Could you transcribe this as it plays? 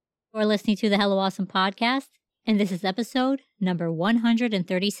You're listening to the Hello Awesome podcast, and this is episode number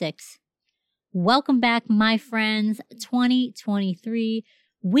 136. Welcome back, my friends. 2023.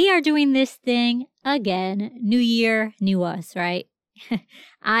 We are doing this thing again. New year, new us, right?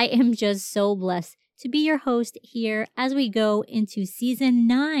 I am just so blessed to be your host here as we go into season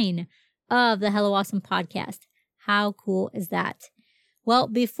 9 of the Hello Awesome podcast. How cool is that? Well,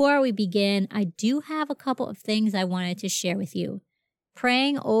 before we begin, I do have a couple of things I wanted to share with you.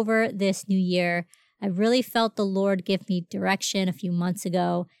 Praying over this new year, I really felt the Lord give me direction a few months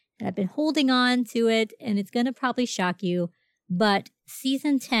ago, and I've been holding on to it, and it's going to probably shock you, but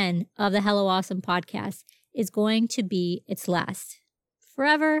season 10 of the Hello Awesome podcast is going to be its last.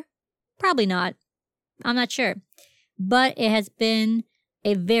 Forever? Probably not. I'm not sure. But it has been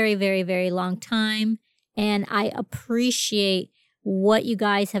a very, very, very long time, and I appreciate what you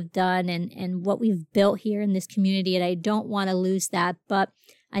guys have done and what we've built here in this community, and I don't want to lose that, but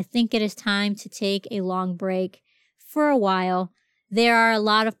I think it is time to take a long break for a while. There are a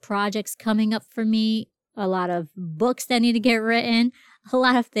lot of projects coming up for me, a lot of books that need to get written, a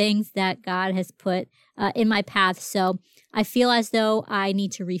lot of things that God has put in my path, so I feel as though I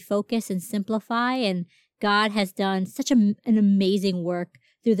need to refocus and simplify, and God has done such an amazing work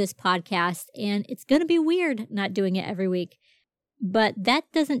through this podcast, and it's going to be weird not doing it every week. But that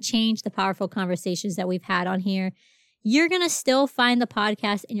doesn't change the powerful conversations that we've had on here. You're going to still find the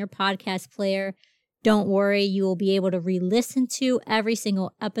podcast in your podcast player. Don't worry, you will be able to re-listen to every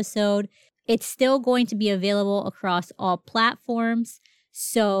single episode. It's still going to be available across all platforms,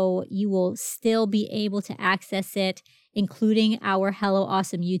 so you will still be able to access it, including our Hello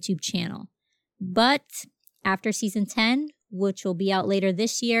Awesome YouTube channel. But after season 10, which will be out later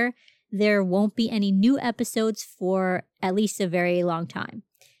this year, there won't be any new episodes for at least a very long time.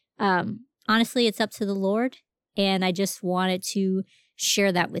 Honestly, it's up to the Lord, and I just wanted to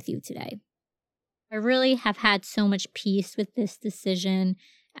share that with you today. I really have had so much peace with this decision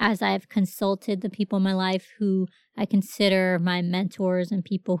as I've consulted the people in my life who I consider my mentors and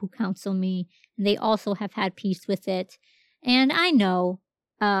people who counsel me. And they also have had peace with it. And I know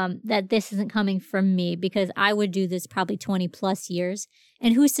that this isn't coming from me because I would do this probably 20 plus years.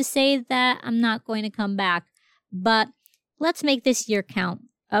 And who's to say that I'm not going to come back? But let's make this year count.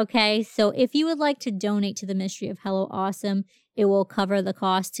 Okay, so if you would like to donate to the ministry of Hello Awesome, it will cover the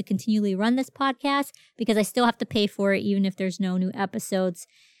cost to continually run this podcast because I still have to pay for it even if there's no new episodes.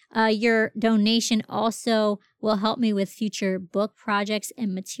 Your donation also will help me with future book projects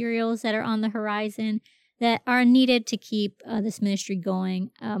and materials that are on the horizon that are needed to keep this ministry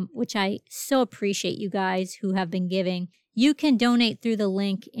going, which I so appreciate you guys who have been giving. You can donate through the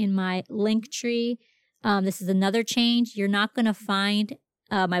link in my link tree. This is another change. You're not going to find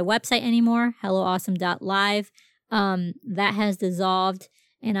my website anymore, helloawesome.live. That has dissolved,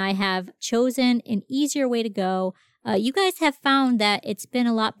 and I have chosen an easier way to go. You guys have found that it's been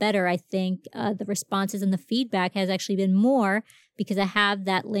a lot better, I think. The responses and the feedback has actually been more because I have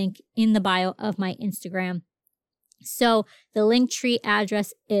that link in the bio of my Instagram. So the Linktree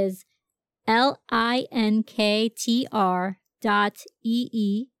address is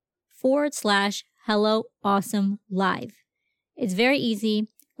linktr.ee/Hello Awesome Live. It's very easy.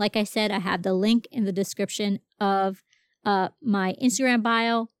 Like I said, I have the link in the description of my Instagram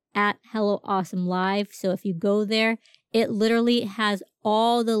bio at Hello Awesome Live. So if you go there, it literally has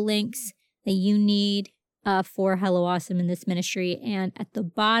all the links that you need for Hello Awesome in this ministry. And at the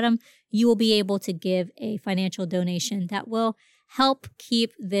bottom, you will be able to give a financial donation that will help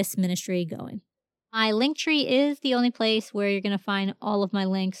keep this ministry going. My Linktree is the only place where you're going to find all of my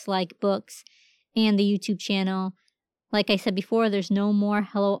links like books and the YouTube channel. Like I said before, there's no more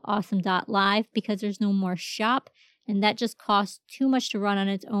helloawesome.live because there's no more shop, and that just costs too much to run on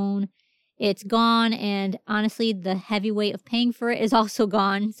its own. It's gone, and honestly, the heavy weight of paying for it is also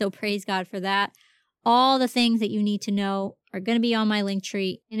gone, so praise God for that. All the things that you need to know are going to be on my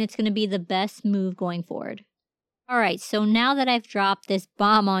Linktree, and it's going to be the best move going forward. All right, so now that I've dropped this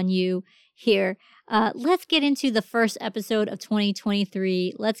bomb on you here, let's get into the first episode of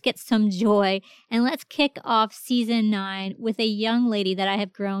 2023. Let's get some joy, and let's kick off season 9 with a young lady that I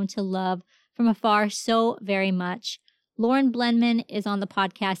have grown to love from afar so very much. Lauren Blendman is on the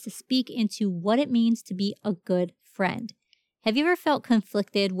podcast to speak into what it means to be a good friend. Have you ever felt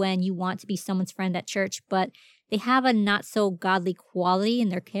conflicted when you want to be someone's friend at church, but they have a not so godly quality in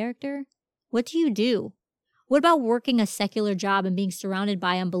their character? What do? What about working a secular job and being surrounded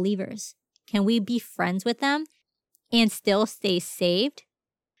by unbelievers? Can we be friends with them and still stay saved?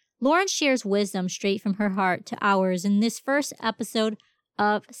 Lauren shares wisdom straight from her heart to ours in this first episode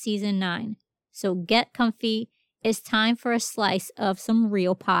of season 9. So get comfy it's time for a slice of some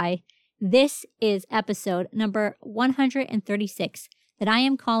real pie. This is episode number 136 that I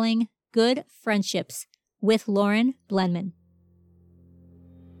am calling Good Friendships with Lauren Blenman.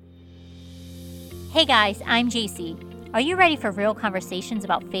 Hey guys, I'm JC. Are you ready for real conversations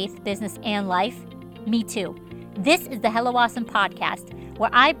about faith, business, and life? Me too. This is the Hello Awesome podcast, where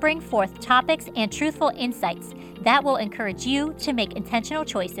I bring forth topics and truthful insights that will encourage you to make intentional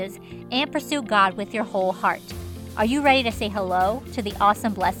choices and pursue God with your whole heart. Are you ready to say hello to the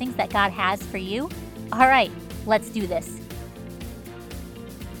awesome blessings that God has for you? All right, let's do this.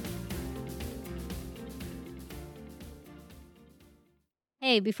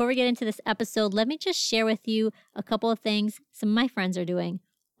 Hey, before we get into this episode, let me just share with you a couple of things some of my friends are doing.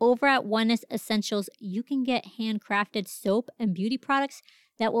 Over at Oneness Essentials, you can get handcrafted soap and beauty products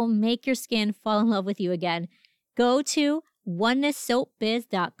that will make your skin fall in love with you again. Go to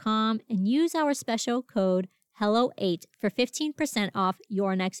onenesssoapbiz.com and use our special code HELLO8 for 15% off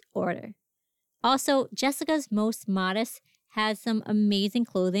your next order. Also, Jessica's Most Modest has some amazing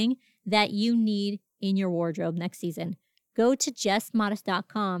clothing that you need in your wardrobe next season. Go to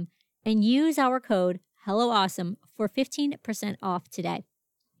jessmodest.com and use our code HelloAwesome for 15% off today.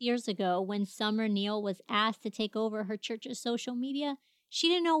 Years ago, when Summer Neal was asked to take over her church's social media, she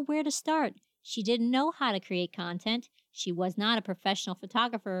didn't know where to start. She didn't know how to create content. She was not a professional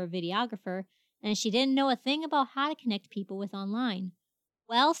photographer or videographer, and she didn't know a thing about how to connect people with online.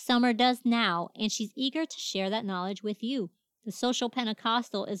 Well, Summer does now, and she's eager to share that knowledge with you. The Social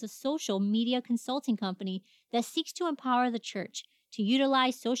Pentecostal is a social media consulting company that seeks to empower the church to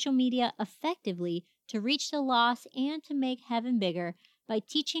utilize social media effectively to reach the lost and to make heaven bigger by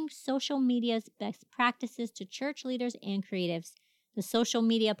teaching social media's best practices to church leaders and creatives. The Social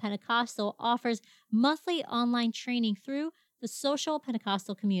Media Pentecostal offers monthly online training through the Social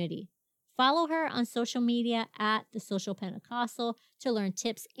Pentecostal community. Follow her on social media at the Social Pentecostal to learn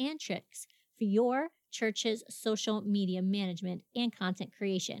tips and tricks for your church's social media management and content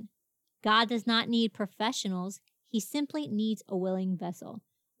creation. God does not need professionals. He simply needs a willing vessel.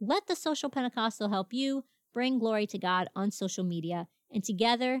 Let the Social Pentecostal help you bring glory to God on social media, and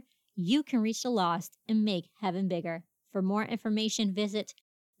together you can reach the lost and make heaven bigger. For more information, visit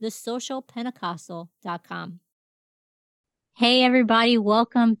thesocialpentecostal.com. Hey everybody,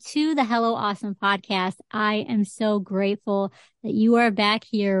 welcome to the Hello Awesome podcast. I am so grateful that you are back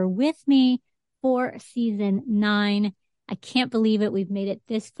here with me for season 9. I can't believe it. We've made it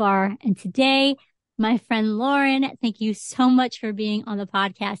this far. And today, my friend Lauren, thank you so much for being on the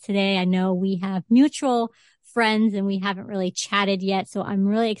podcast today. I know we have mutual friends and we haven't really chatted yet. So I'm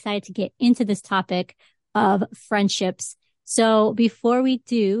really excited to get into this topic of friendships. So before we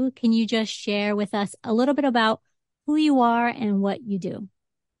do, can you just share with us a little bit about who you are and what you do?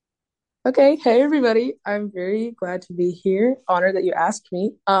 Okay. Hey, everybody. I'm very glad to be here. Honored that you asked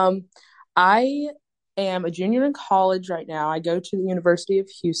me. I am a junior in college right now. I go to the University of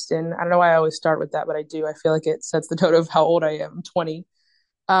Houston. I don't know why I always start with that, but I do. I feel like it sets the tone of how old I am. I'm 20.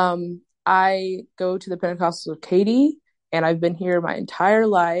 I go to the Pentecostals of Katy, and I've been here my entire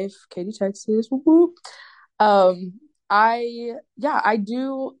life. Katy, Texas. Whoop, whoop. I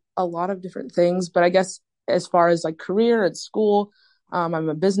do a lot of different things, but I guess as far as like career at school, I'm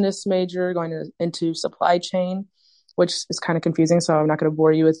a business major going into supply chain, which is kind of confusing, so I'm not going to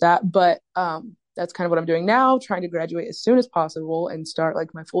bore you with that. But that's kind of what I'm doing now, trying to graduate as soon as possible and start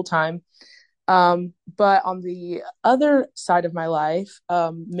like my full time. But on the other side of my life,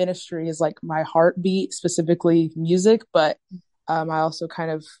 ministry is like my heartbeat, specifically music. But I also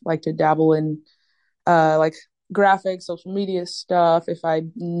kind of like to dabble in like graphics, social media stuff if I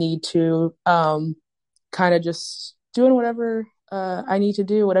need to. Kind of just doing whatever I need to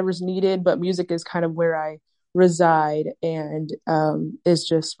do, whatever's needed. But music is kind of where I reside and is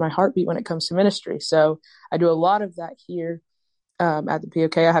just my heartbeat when it comes to ministry. So I do a lot of that here at the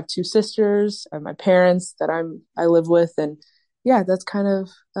POK. I have 2 sisters, I have my parents that I live with, and yeah, that's kind of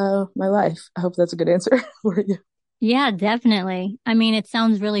my life. I hope that's a good answer for you. Yeah, definitely. I mean, it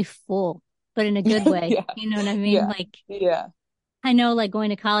sounds really full, but in a good way. Yeah, You know what I mean? yeah, Like, yeah. I know like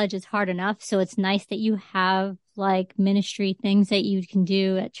going to college is hard enough. So it's nice that you have like ministry things that you can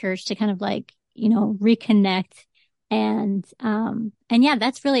do at church to kind of like, reconnect. And yeah,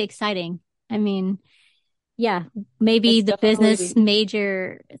 that's really exciting. I mean, yeah, maybe It's the business definitely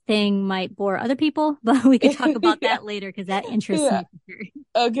major thing might bore other people, but we could talk about yeah, that later because that interests yeah. me for sure.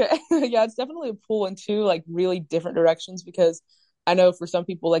 Okay. Yeah, it's definitely a pull in 2 like really different directions because I know for some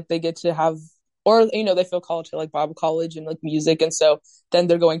people like they get to have or they feel called to like Bible college and like music, and so then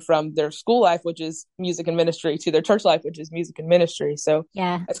they're going from their school life, which is music and ministry, to their church life, which is music and ministry. So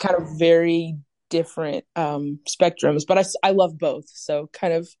Yeah. it's kind of very different spectrums, but I love both. So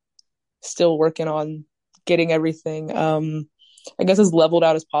kind of still working on getting everything I guess as leveled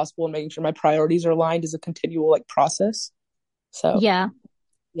out as possible and making sure my priorities are aligned is a continual like process. So Yeah.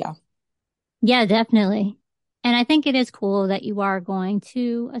 yeah. Yeah, definitely. And I think it is cool that you are going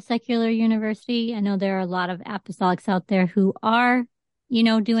to a secular university. I know there are a lot of apostolics out there who are,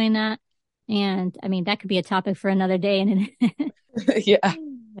 doing that. And I mean, that could be a topic for another day. And Yeah.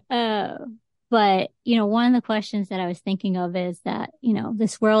 uh, but one of the questions that I was thinking of is that,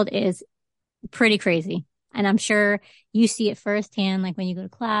 this world is pretty crazy. And I'm sure you see it firsthand, like when you go to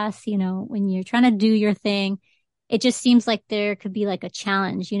class, when you're trying to do your thing, it just seems like there could be like a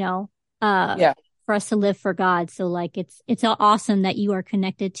challenge, uh, Yeah. for us to live for God. So like it's awesome that you are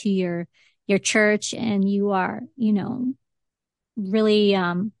connected to your church and you are, really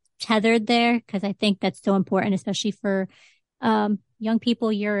tethered there because I think that's so important, especially for young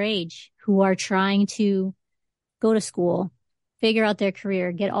people your age who are trying to go to school, figure out their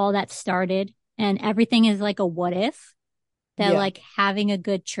career, get all that started. And everything is like a what if that Yeah. like having a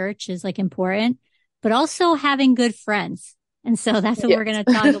good church is like important, but also having good friends. And so that's what Yeah. we're going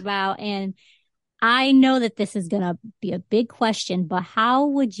to talk about. And I know that this is going to be a big question, but how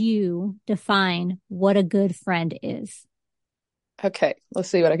would you define what a good friend is? Okay, let's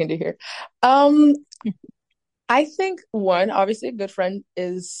see what I can do here. Um, I think one, obviously, a good friend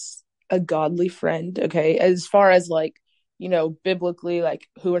is a godly friend. Okay, as far as like, biblically, like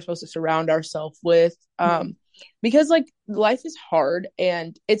who we're supposed to surround ourselves with. Because like life is hard,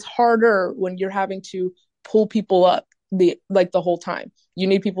 and it's harder when you're having to pull people up the whole time. You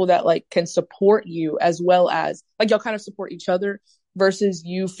need people that like can support you as well as like y'all kind of support each other versus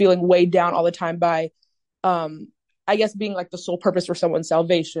you feeling weighed down all the time by um I guess being like the sole purpose for someone's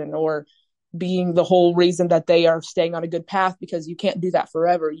salvation or being the whole reason that they are staying on a good path because you can't do that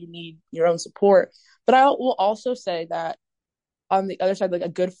forever. You need your own support. But I will also say that on the other side, like a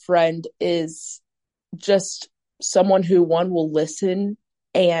good friend is just someone who one will listen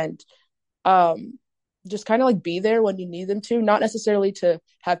and um just kind of like be there when you need them to, not necessarily to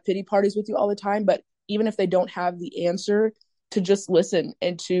have pity parties with you all the time, but even if they don't have the answer, to just listen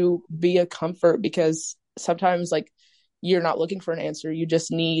and to be a comfort because sometimes like you're not looking for an answer, you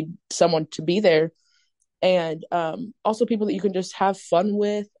just need someone to be there. And also people that you can just have fun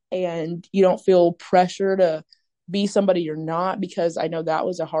with and you don't feel pressure to be somebody you're not, because I know that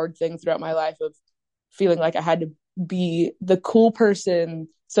was a hard thing throughout my life of feeling like I had to be the cool person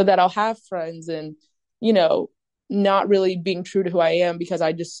so that I'll have friends and you know not really being true to who I am because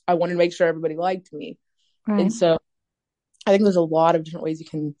I wanted to make sure everybody liked me. And Right. so I think there's a lot of different ways you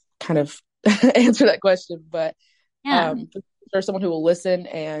can kind of answer that question, but Yeah. there's someone who will listen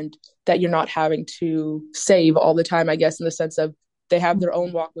and that you're not having to save all the time, I guess, in the sense of they have their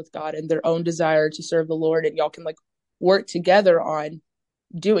own walk with God and their own desire to serve the Lord, and y'all can like work together on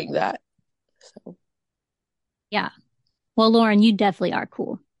doing that. So Yeah. Well, Lauren, you definitely are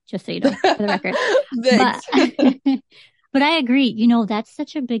cool, just so you know, for the record. But thanks. but I agree, that's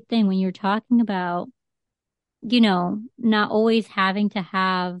such a big thing when you're talking about, not always having to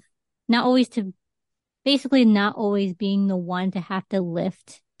have, not always to basically not always being the one to have to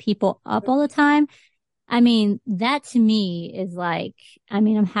lift people up all the time. I mean, that to me is like, I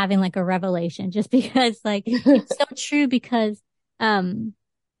mean, I'm having like a revelation just because like it's so true because, um,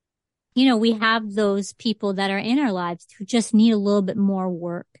 we have those people that are in our lives who just need a little bit more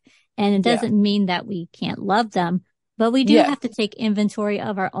work. And it Yeah. doesn't mean that we can't love them, but we do Yeah. have to take inventory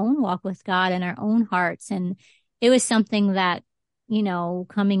of our own walk with God and our own hearts. And it was something that,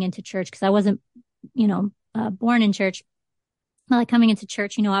 coming into church, because I wasn't, born in church, like coming into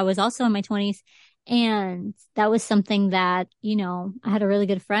church, I was also in my 20s. And that was something that, I had a really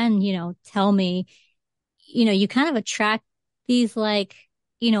good friend, tell me, you kind of attract these like,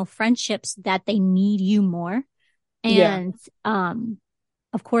 friendships that they need you more. Yeah. And,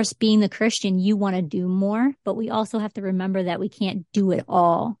 of course, being the Christian, you want to do more, but we also have to remember that we can't do it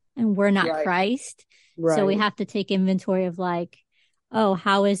all and we're not Right. Christ. So we Right. have to take inventory of like, oh,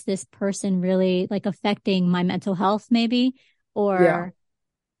 how is this person really like affecting my mental health maybe? Yeah. Or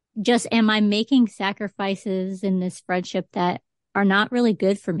just am I making sacrifices in this friendship that are not really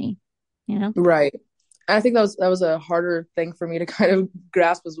good for me? You know? Right. And I think that was a harder thing for me to kind of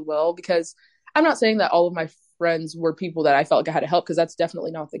grasp as well, because I'm not saying that all of my friends were people that I felt like I had to help, because that's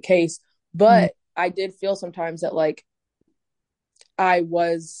definitely not the case. Mm, But I did feel sometimes that like I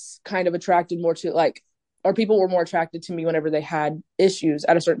was kind of attracted more to like, or people were more attracted to me whenever they had issues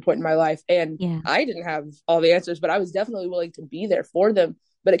at a certain point in my life. And yeah. I didn't have all the answers, but I was definitely willing to be there for them.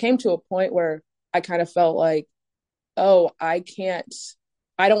 But it came to a point where I kind of felt like, oh,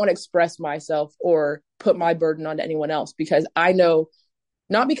 I don't want to express myself or put my burden onto anyone else, because I know,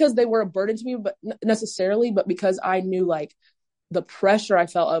 not because they were a burden to me, but necessarily, but because I knew like the pressure I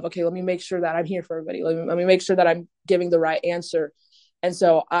felt of, okay, let me make sure that I'm here for everybody. Let me make sure that I'm giving the right answer. And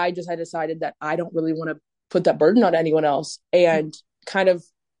so I decided that I don't really want to put that burden on anyone else, and kind of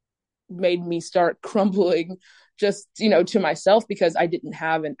made me start crumbling just, to myself, because I didn't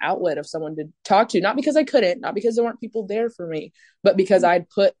have an outlet of someone to talk to. Not because I couldn't, not because there weren't people there for me, but because I'd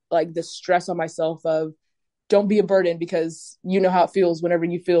put like the stress on myself of, don't be a burden, because you know how it feels whenever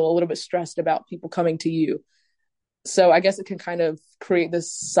you feel a little bit stressed about people coming to you. So I guess it can kind of create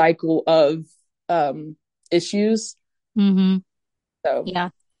this cycle of issues. Mm-hmm. So Yeah.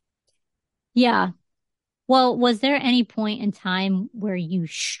 Yeah. Well, was there any point in time where you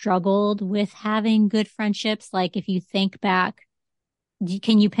struggled with having good friendships? Like if you think back,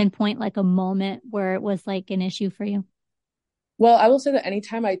 can you pinpoint like a moment where it was like an issue for you? well, I will say that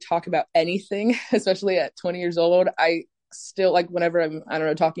anytime I talk about anything, especially at 20 years old, I still, like, whenever I'm, I don't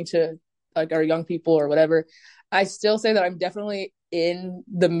know, talking to like our young people or whatever, I still say that I'm definitely in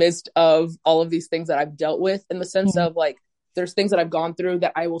the midst of all of these things that I've dealt with, in the sense Mhm. of like, there's things that I've gone through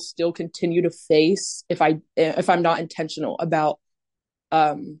that I will still continue to face if I'm not intentional about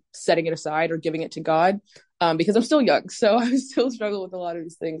setting it aside or giving it to God, because I'm still young, so I still struggle with a lot of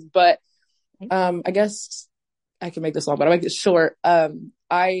these things. But I guess I can make this long, but I'll make it short.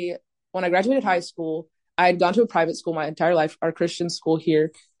 I When I graduated high school, I had gone to a private school my entire life, our Christian school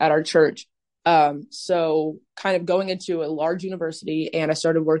here at our church. So kind of going into a large university, and I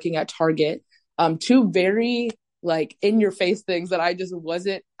started working at Target. Two very like in your face things that I just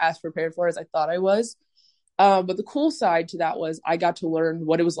wasn't as prepared for as I thought I was. But the cool side to that was I got to learn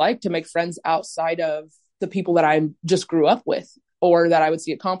what it was like to make friends outside of the people that I just grew up with, or that I would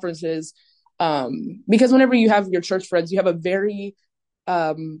see at conferences. Because whenever you have your church friends, you have a very,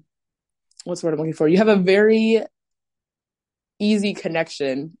 what's the word I'm looking for? You have a very easy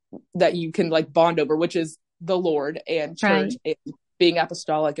connection that you can like bond over, which is the Lord and church Right. and being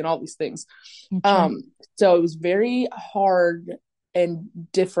apostolic and all these things. That's right. So it was very hard and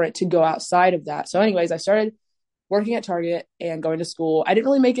different to go outside of that. So anyways, I started working at Target and going to school. I didn't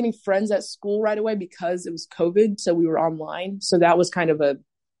really make any friends at school right away because it was COVID, so we were online. So that was kind of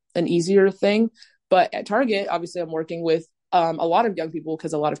an easier thing. But at Target, obviously, I'm working with a lot of young people,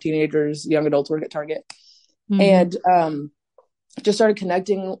 because a lot of teenagers, young adults work at Target, Mm-hmm. and just started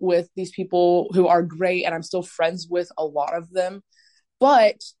connecting with these people who are great, and I'm still friends with a lot of them.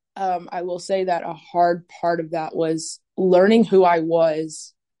 But I will say that a hard part of that was learning who I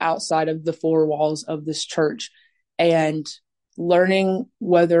was outside of the four walls of this church, and learning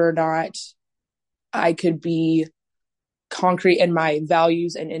whether or not I could be concrete in my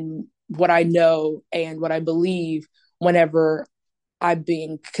values and in what I know and what I believe, whenever I'm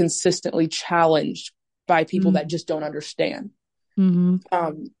being consistently challenged by people that just don't understand. Mm-hmm.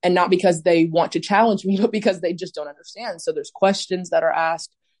 And not because they want to challenge me, but because they just don't understand. So there's questions that are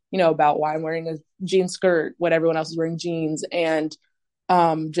asked, about why I'm wearing a jean skirt when everyone else is wearing jeans, and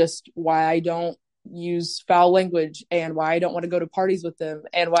just why I don't use foul language, and why I don't want to go to parties with them,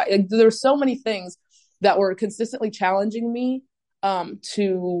 and why, like, there's so many things that were consistently challenging me,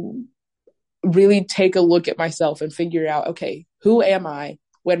 to really take a look at myself and figure out, okay, who am I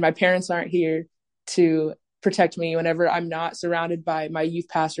when my parents aren't here to protect me, whenever I'm not surrounded by my youth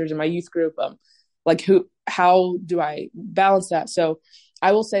pastors and my youth group? Like, how do I balance that? So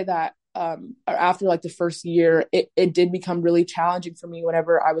I will say that after like the first year, it did become really challenging for me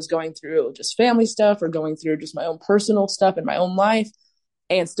whenever I was going through just family stuff or going through just my own personal stuff in my own life,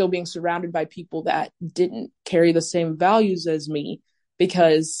 and still being surrounded by people that didn't carry the same values as me,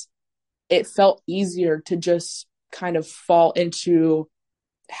 because it felt easier to just kind of fall into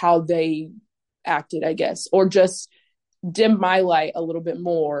how they acted, I guess, or just dim my light a little bit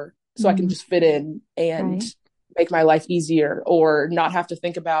more so I can Mm-hmm. just fit in and Right. make my life easier, or not have to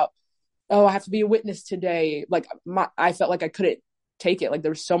think about, oh, I have to be a witness today. Like, I felt like I couldn't take it. Like,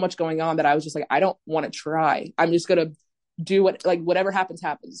 there was so much going on that I was just like, I don't want to try. I'm just going to do whatever happens,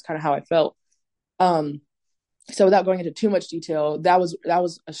 happens, is kind of how I felt. Um, so without going into too much detail, that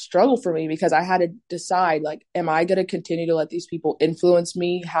was a struggle for me, because I had to decide, like, am I going to continue to let these people influence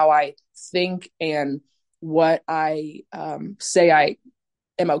me, how I think, and what I say I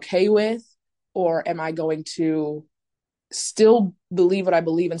am okay with, or am I going to still believe what I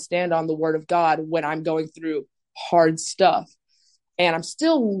believe and stand on the word of God when I'm going through hard stuff? And I'm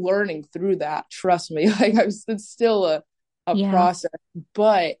still learning through that, trust me. Like, it's still a Yeah. process,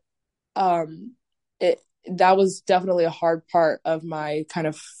 but um it that was definitely a hard part of my kind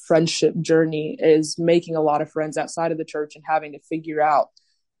of friendship journey, is making a lot of friends outside of the church and having to figure out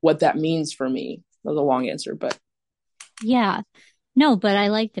what that means for me. That was a long answer, but Yeah. No, but I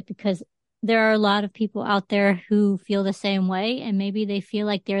liked it because there are a lot of people out there who feel the same way, and maybe they feel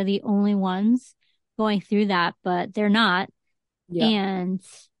like they're the only ones going through that, but they're not. yeah. And,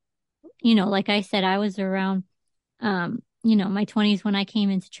 like I said, I was around, my 20s when I came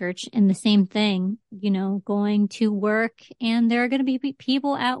into church, and the same thing, going to work, and there are going to be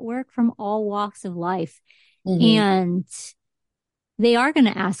people at work from all walks of life. Mm-hmm. And they are going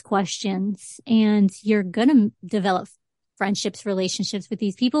to ask questions, and you're going to develop friendships, relationships with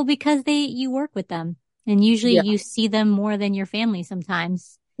these people because you work with them. And usually Yeah. you see them more than your family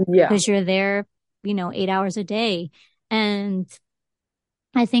sometimes Yeah. because you're there, 8 hours a day. And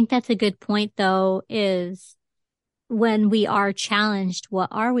I think that's a good point though, is when we are challenged, what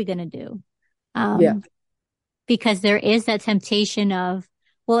are we going to do? Yeah. Um, because there is that temptation of,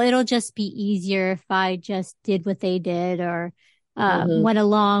 well, it'll just be easier if I just did what they did, or Mm-hmm. went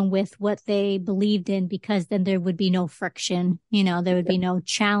along with what they believed in, because then there would be no friction, there would Yeah. be no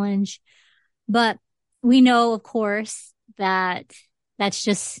challenge. But we know, of course, that that's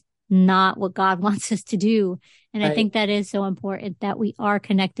just not what God wants us to do. And I Right. think that is so important that we are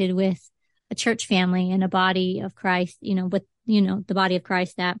connected with a church family and a body of Christ, with, the body of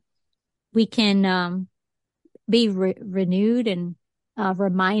Christ, that we can, be renewed and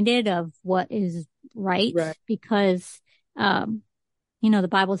reminded of what is right, Right. because um, the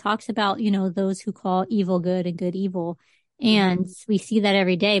Bible talks about those who call evil good and good evil, Mm-hmm. and we see that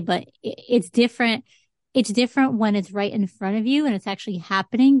every day. But it's different. It's different when it's right in front of you and it's actually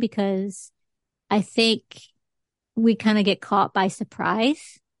happening, because I think we kind of get caught by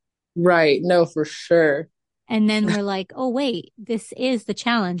surprise. Right. No, for sure. And then we're like, oh, wait, this is the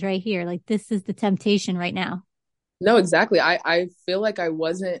challenge right here. Like, this is the temptation right now. No, exactly. I feel like I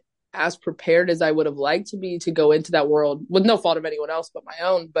wasn't as prepared as I would have liked to be to go into that world with no fault of anyone else but my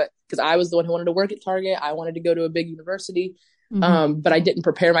own. But because I was the one who wanted to work at Target, I wanted to go to a big university. Hmm. But I didn't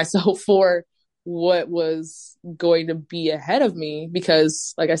prepare myself for what was going to be ahead of me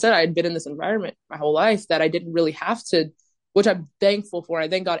because, like I said, I had been in this environment my whole life that I didn't really have to, which I'm thankful for. I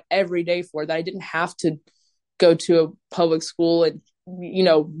thank God every day for that. I didn't have to go to a public school and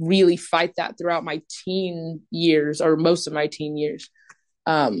really fight that throughout my teen years or most of my teen years.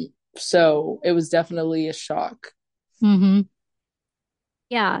 So it was definitely a shock. Hmm.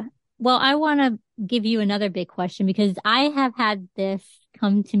 Yeah. Well, I want to give you another big question, because I have had this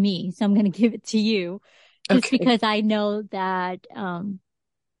come to me. So I'm going to give it to you, just Okay. because I know that,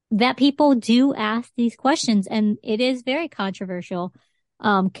 that people do ask these questions, and it is very controversial.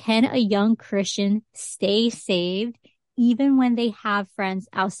 Can a young Christian stay saved even when they have friends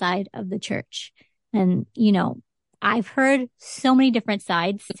outside of the church? And, I've heard so many different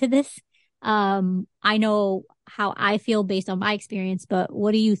sides to this. I know how I feel based on my experience, but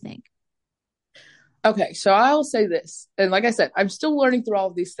what do you think? Okay, so I'll say this. And like I said, I'm still learning through all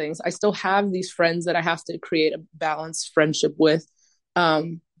of these things. I still have these friends that I have to create a balanced friendship with.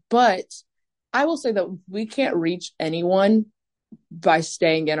 But I will say that we can't reach anyone by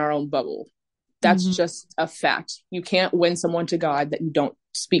staying in our own bubble. That's Hmm. just a fact. You can't win someone to God that you don't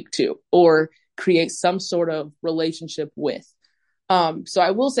speak to or create some sort of relationship with. So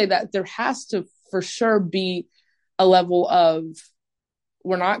I will say that there has to for sure be a level of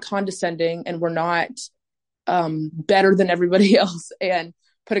we're not condescending and we're not better than everybody else and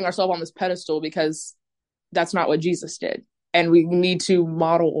putting ourselves on this pedestal because that's not what Jesus did. And we need to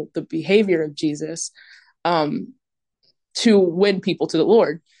model the behavior of Jesus um, to win people to the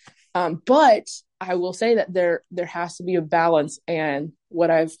Lord. But I will say that there has to be a balance. And what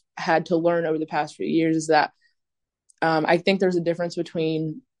I've had to learn over the past few years is that I think there's a difference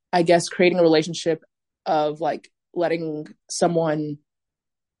between, I guess, creating a relationship of like letting someone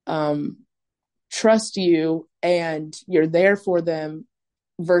um, trust you and you're there for them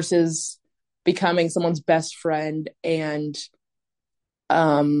versus becoming someone's best friend and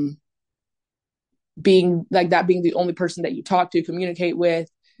um, being like that, being the only person that you talk to, communicate with,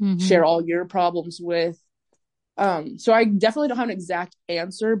 Hmm. share all your problems with. So I definitely don't have an exact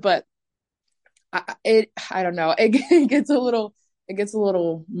answer, but I don't know. It gets a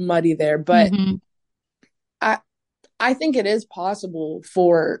little muddy there, but Hmm. I I think it is possible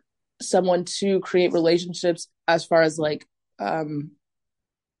for someone to create relationships as far as like um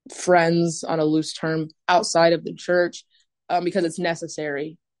friends on a loose term outside of the church because it's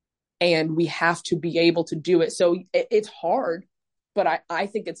necessary and we have to be able to do it. So it's hard, but I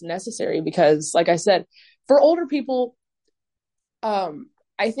think it's necessary because, like I said, for older people, um,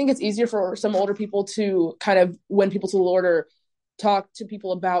 I think it's easier for some older people to kind of win people to the Lord or talk to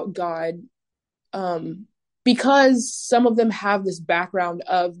people about God because some of them have this background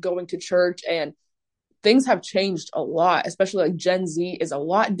of going to church, and things have changed a lot, especially like Gen Z is a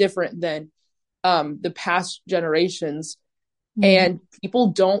lot different than the past generations. And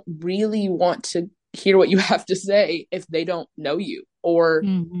people don't really want to hear what you have to say if they don't know you or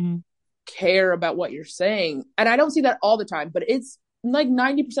care about what you're saying. And I don't see that all the time, but it's like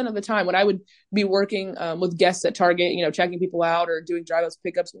 90% of the time when I would be working with guests at Target, checking people out or doing drive-ups,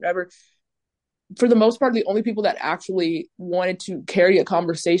 pickups, whatever. For the most part, the only people that actually wanted to carry a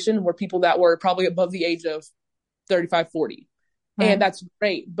conversation were people that were probably above the age of 35, 40. Right. And that's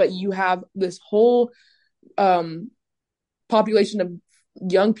great. But you have this whole population of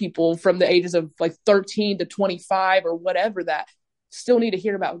young people from the ages of like 13 to 25 or whatever that still need to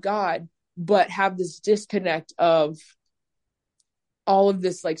hear about God, but have this disconnect of all of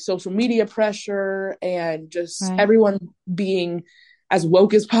this like social media pressure and just everyone being as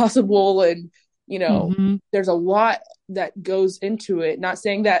woke as possible. And, there's a lot that goes into it. Not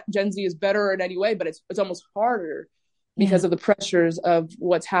saying that Gen Z is better in any way, but it's almost harder because of the pressures of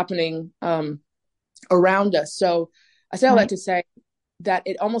what's happening around us. So I say all that to say that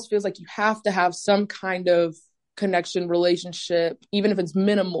it almost feels like you have to have some kind of connection, relationship, even if it's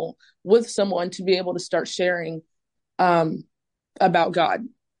minimal, with someone to be able to start sharing about God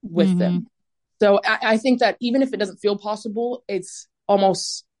with them. So I think that even if it doesn't feel possible, it's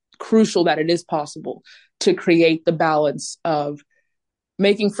almost crucial that it is possible to create the balance of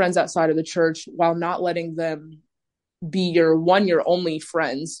making friends outside of the church while not letting them be your only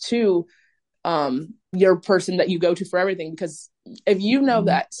friends, two, your person that you go to for everything. Because if you know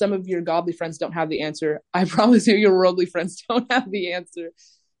that some of your godly friends don't have the answer, I promise you your worldly friends don't have the answer.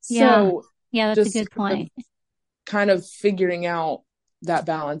 So yeah, that's a good point. Kind of figuring out that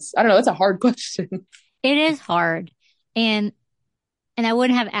balance. I don't know. That's a hard question. It is hard. And I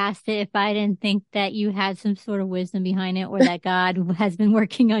wouldn't have asked it if I didn't think that you had some sort of wisdom behind it, or that God has been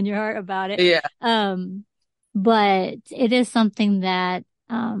working on your heart about it. Yeah. But it is something that,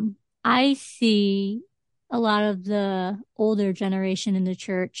 I see a lot of the older generation in the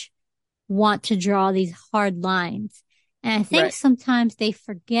church want to draw these hard lines. And I think sometimes they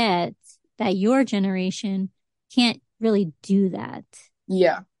forget that your generation can't really do that.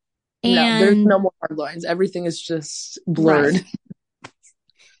 Yeah. No, there's no more hard lines. Everything is just blurred. Right.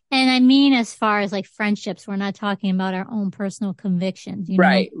 And I mean, as far as like friendships, we're not talking about our own personal convictions,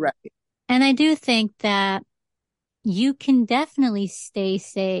 Right. And I do think that you can definitely stay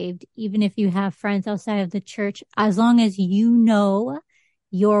saved, even if you have friends outside of the church, as long as you know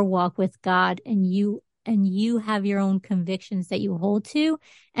your walk with God and you have your own convictions that you hold to,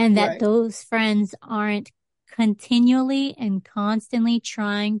 and that those friends aren't continually and constantly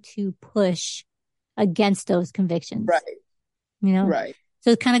trying to push against those convictions. Right. Right. So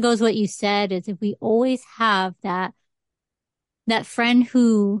it kind of goes what you said, is if we always have that friend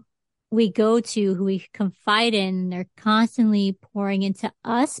who we go to, who we confide in, and they're constantly pouring into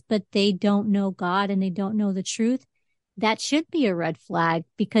us, but they don't know God and they don't know the truth, that should be a red flag,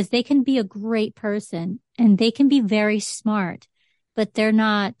 because they can be a great person and they can be very smart, but they're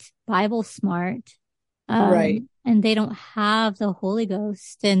not Bible smart. And they don't have the Holy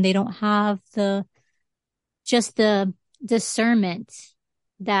Ghost, and they don't have the discernment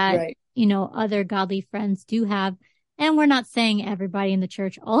that, other godly friends do have. And we're not saying everybody in the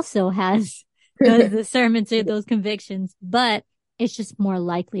church also has those discernments or those convictions, but it's just more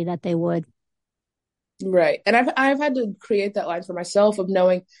likely that they would. Right. And I've had to create that line for myself of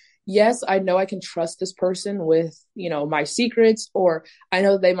knowing, yes, I know I can trust this person with, my secrets, or I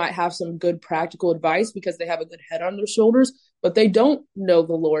know they might have some good practical advice because they have a good head on their shoulders, but they don't know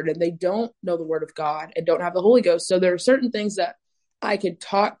the Lord and they don't know the Word of God and don't have the Holy Ghost. So there are certain things that I could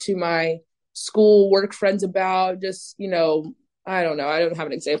talk to my school work friends about, just, I don't know, I don't have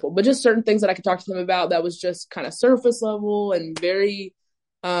an example, but just certain things that I could talk to them about that was just kind of surface level and very,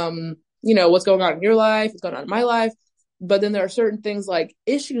 what's going on in your life, what's going on in my life. But then there are certain things like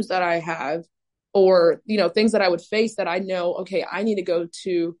issues that I have, or, things that I would face that I know, okay, I need to go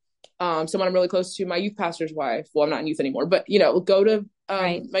to someone I'm really close to, my youth pastor's wife. Well, I'm not in youth anymore, but, go to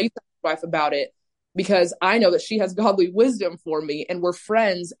my youth pastor's wife about it, because I know that she has godly wisdom for me and we're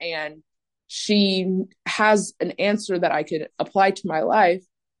friends, and she has an answer that I could apply to my life,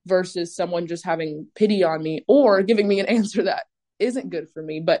 versus someone just having pity on me or giving me an answer that isn't good for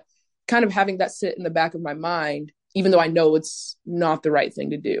me. But kind of having that sit in the back of my mind, even though I know it's not the right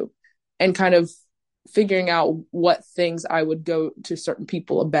thing to do, and kind of figuring out what things I would go to certain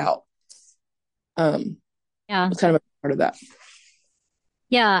people about. It's kind of a part of that.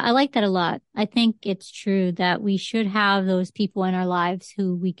 Yeah, I like that a lot. I think it's true that we should have those people in our lives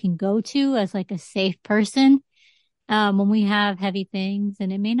who we can go to as like a safe person when we have heavy things,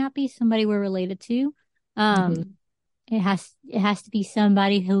 and it may not be somebody we're related to. Hmm. Um, it has to be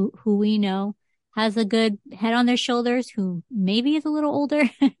somebody who we know has a good head on their shoulders, who maybe is a little older,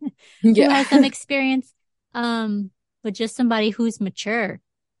 who Yeah. has some experience, but just somebody who's mature,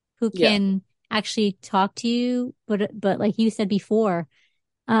 who Yeah. can actually talk to you, but like you said before,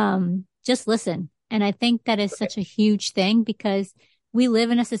 just listen. And I think that is such a huge thing because we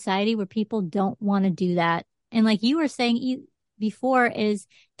live in a society where people don't want to do that. And like you were saying before, is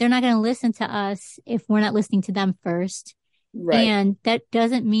they're not going to listen to us if we're not listening to them first. Right. And that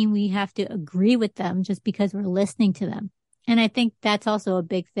doesn't mean we have to agree with them just because we're listening to them. And I think that's also a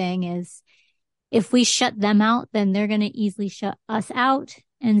big thing is if we shut them out, then they're going to easily shut us out.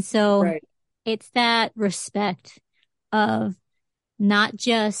 And so Right. it's that respect of not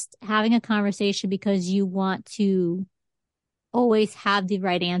just having a conversation because you want to always have the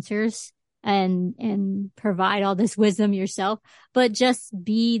right answers and provide all this wisdom yourself, but just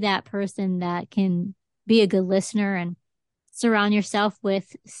be that person that can be a good listener and surround yourself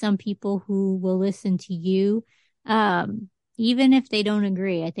with some people who will listen to you, even if they don't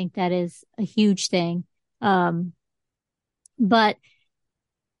agree. I think that is a huge thing. Um, but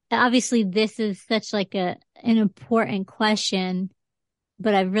obviously this is such like an important question,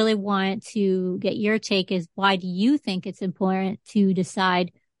 but I really want to get your take is why do you think it's important to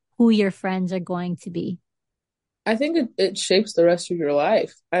decide who your friends are going to be? I think it shapes the rest of your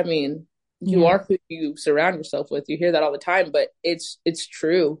life. I mean, you Yeah. are who you surround yourself with. You hear that all the time, but it's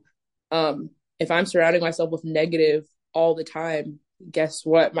true. If I'm surrounding myself with negative all the time, guess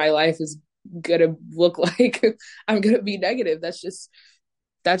what? My life is gonna look like I'm gonna be negative. That's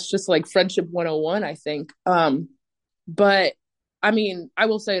just like friendship 101, I think. But I mean, I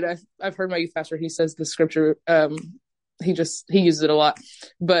will say that I've heard my youth pastor, he says the scripture, he uses it a lot.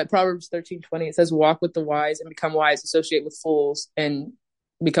 But Proverbs 13:20, it says, walk with the wise and become wise, associate with fools and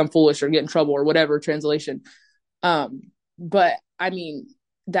become foolish or get in trouble or whatever translation. But I mean,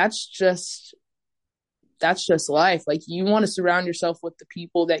 that's just that's just life. Like you want to surround yourself with the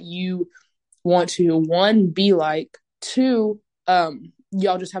people that you want to, one, be like, two,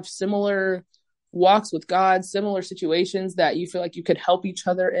 y'all just have similar walks with God, similar situations that you feel like you could help each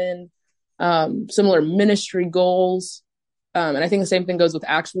other in, similar ministry goals. And I think the same thing goes with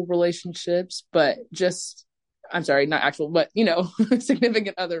actual relationships, but just, I'm sorry, not actual, but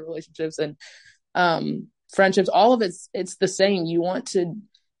significant other relationships and friendships, all of it's the same.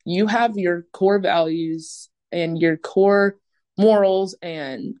 You have your core values and your core morals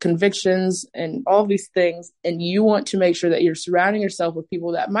and convictions and all these things, and you want to make sure that you're surrounding yourself with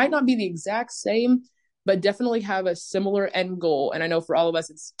people that might not be the exact same but definitely have a similar end goal. And I know for all of us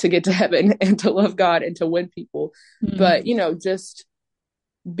it's to get to heaven and to love God and to win people, but Mm. just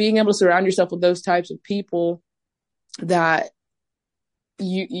being able to surround yourself with those types of people that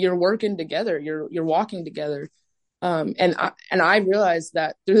you're working together, you're walking together. And I realized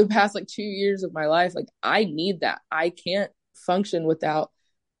that through the past like 2 years of my life, like I need that. I can't function without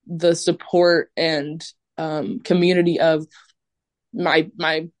the support and community of my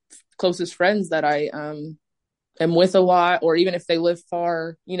closest friends that I am with a lot, or even if they live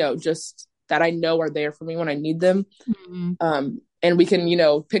far, just that I know are there for me when I need them. Mm. And we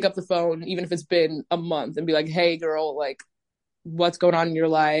can, pick up the phone, even if it's been a month, and be like, hey, girl, like, what's going on in your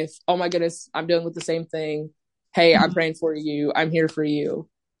life? Oh my goodness, I'm dealing with the same thing. Hey, I'm Mm. praying for you. I'm here for you,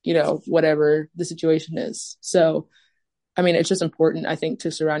 whatever the situation is. So, I mean, it's just important, I think,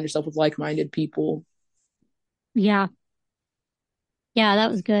 to surround yourself with like minded people. Yeah. Yeah, that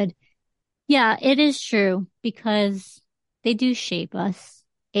was good. Yeah, it is true because they do shape us.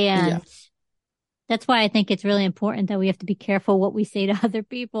 Yeah. And that's why I think it's really important that we have to be careful what we say to other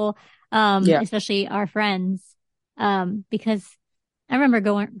people, Yeah. especially our friends. Because I remember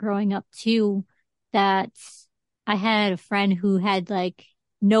growing up too, that I had a friend who had like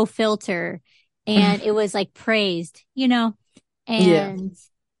no filter and it was like praised, Yeah. and,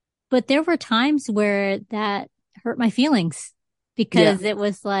 but there were times where that hurt my feelings Yeah. because it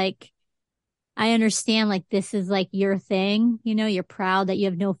was like, I understand like this is like your thing, you're proud that you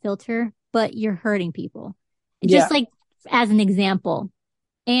have no filter, but you're hurting people. Just Yeah. like as an example.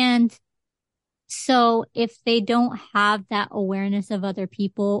 And so if they don't have that awareness of other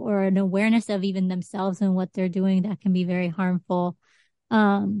people or an awareness of even themselves and what they're doing, that can be very harmful.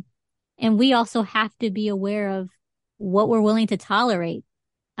 Um, and we also have to be aware of what we're willing to tolerate.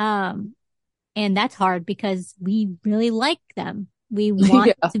 Um, and that's hard because we really like them. We want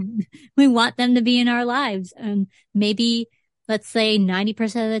Yeah. to, we want them to be in our lives. And maybe let's say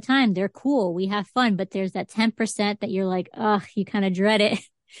 90% of the time they're cool. We have fun, but there's that 10% that you're like, ugh, you kind of dread it.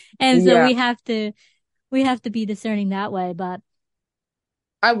 And so Yeah, we have to be discerning that way. But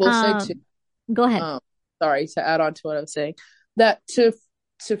I will say too, um go ahead. um, sorry to add on to what I was saying, that to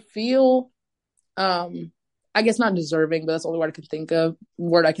feel I guess not deserving, but that's the only word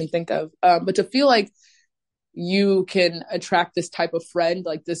I can think of. But to feel like you can attract this type of friend,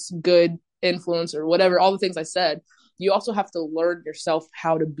 like this good influence or whatever, all the things I said, you also have to learn yourself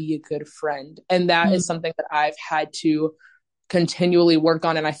how to be a good friend. And that is Mm, something that I've had to continually work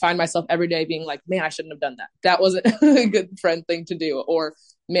on. And I find myself every day being like, man, I shouldn't have done that. That wasn't a good friend thing to do. Or,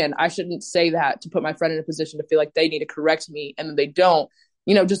 man, I shouldn't say that to put my friend in a position to feel like they need to correct me and then they don't.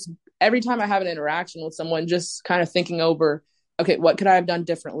 Just every time I have an interaction with someone, just kind of thinking over, okay, what could I have done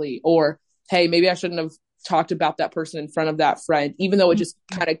differently? Or, hey, maybe I shouldn't have talked about that person in front of that friend, even though it mm, just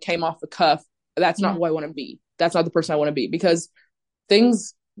kind of came off the cuff. That's not yeah. who I want to be. That's not the person I want to be, because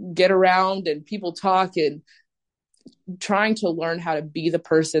things get around and people talk, and trying to learn how to be the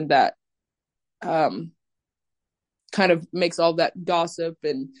person that um, kind of makes all that gossip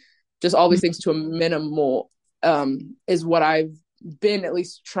and just all these things to a minimal is what I've been at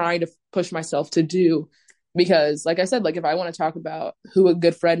least trying to push myself to do. Because, like I said, like if I want to talk about who a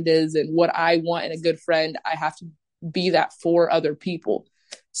good friend is and what I want in a good friend, I have to be that for other people.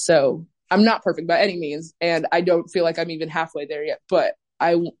 So I'm not perfect by any means, and I don't feel like I'm even halfway there yet. But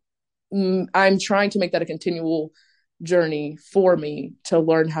I'm trying to make that a continual journey for me to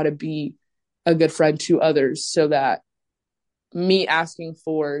learn how to be a good friend to others, so that me asking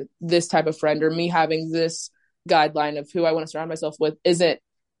for this type of friend or me having this guideline of who I want to surround myself with isn't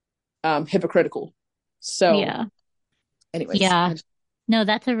hypocritical. So, Yeah. anyways, Yeah. No,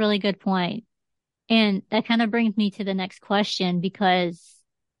 that's a really good point. And that kind of brings me to the next question because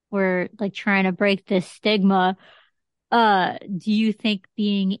we're like trying to break this stigma. Do you think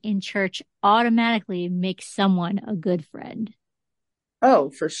being in church automatically makes someone a good friend?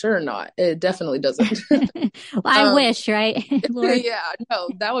 oh, for sure not. It definitely doesn't. Well, I um, wish, right, Lord? yeah,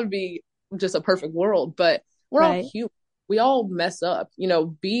 no, that would be just a perfect world. But we're all Right. human. We all mess up.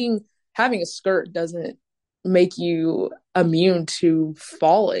 Having a skirt doesn't make you immune to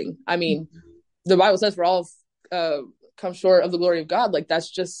falling. I mean, the Bible says we're all uh, come short of the glory of God. Like that's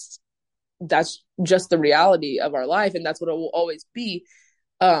just the reality of our life, and that's what it will always be.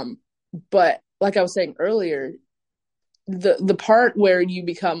 Um, but like I was saying earlier, the part where you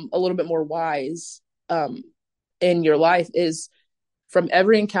become a little bit more wise in your life is from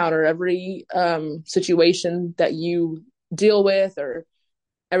every encounter, every situation that you deal with, or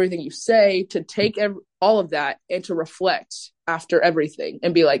everything you say, to take all of that and to reflect after everything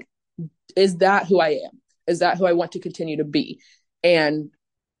and be like, is that who I am? Is that who I want to continue to be? And,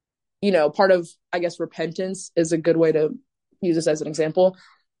 part of, I guess, repentance is a good way to use this as an example.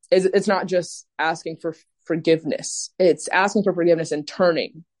 It's not just asking for forgiveness, it's asking for forgiveness and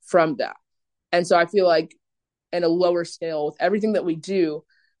turning from that. And so I feel like, in a lower scale, with everything that we do,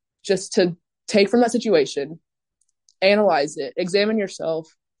 just to take from that situation, analyze it, examine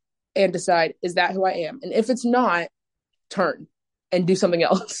yourself, and decide, is that who I am? And if it's not, turn and do something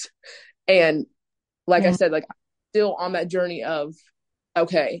else. And like I Yeah. said, like I'm still on that journey of,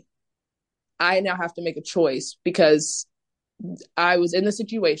 okay, I now have to make a choice because I was in the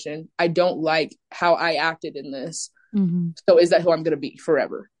situation. I don't like how I acted in this. Hmm. So is that who I'm going to be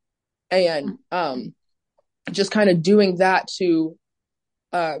forever? And just kind of doing that to,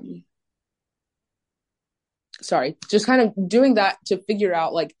 um, just kind of doing that to figure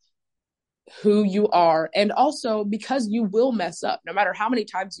out like who you are. And also because you will mess up, no matter how many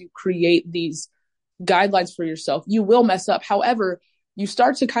times you create these guidelines for yourself, you will mess up. However, you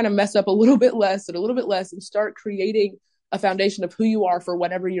start to kind of mess up a little bit less and a little bit less and start creating a foundation of who you are for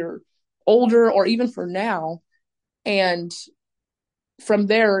whenever you're older or even for now. And from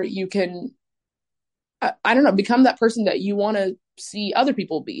there, you can, I don't know, become that person that you want to see other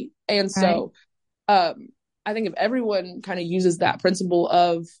people be. And Right. so, I think if everyone kind of uses that principle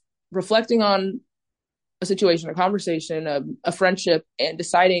of reflecting on a situation, a conversation, a friendship, and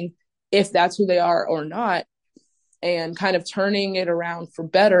deciding if that's who they are or not, and kind of turning it around for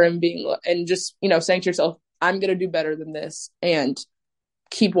better and being, and just, saying to yourself, I'm going to do better than this, and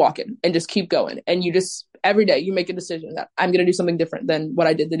keep walking and just keep going. And you just, every day you make a decision that I'm going to do something different than what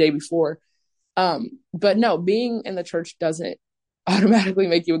I did the day before. But no, being in the church doesn't automatically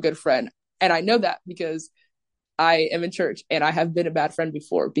make you a good friend. And I know that because I am in church and I have been a bad friend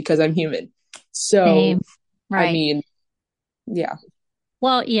before because I'm human. So, Same. I Right. mean, yeah.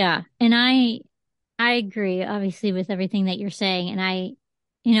 Well, yeah. And I agree, obviously, with everything that you're saying. And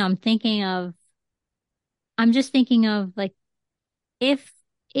I'm just thinking of like if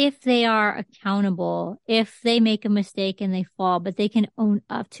if they are accountable, if they make a mistake and they fall, but they can own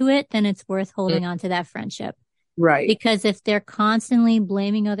up to it, then it's worth Mm, holding on to that friendship. right. Because if they're constantly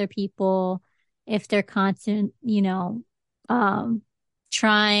blaming other people, if they're constant, um,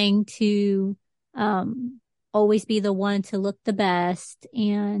 trying to always be the one to look the best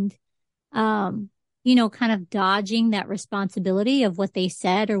and um, kind of dodging that responsibility of what they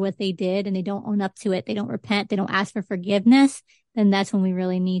said or what they did, and they don't own up to it, they don't repent, they don't ask for forgiveness, then that's when we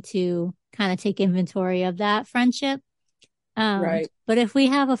really need to kind of take inventory of that friendship. Right. But if we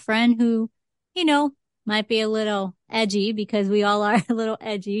have a friend who, you know, might be a little edgy because we all are a little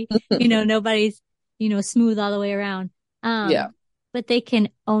edgy, nobody's, smooth all the way around. Yeah. But they can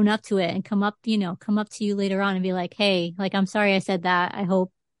own up to it and come up to you later on and be like, hey, like, I'm sorry I said that. I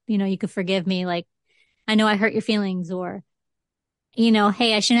hope, you could forgive me. Like, I know I hurt your feelings, or,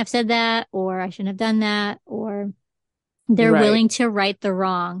 hey, I shouldn't have said that, or I shouldn't have done that, or they're Right. willing to right the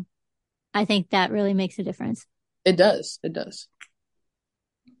wrong. I think that really makes a difference. It does. It does.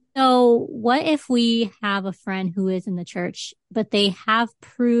 So, what if we have a friend who is in the church, but they have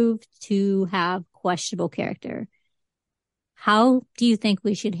proved to have questionable character? How do you think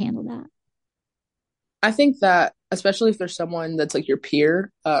we should handle that? I think that especially if there's someone that's like your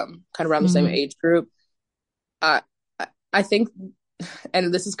peer, kind of around the same Mm, age group, I I think,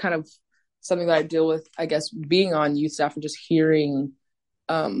 and this is kind of something that I deal with, I guess, being on youth staff and just hearing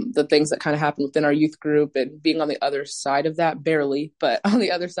the things that kind of happen within our youth group and being on the other side of that, barely, but on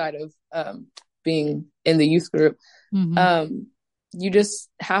the other side of being in the youth group, hmm um, you just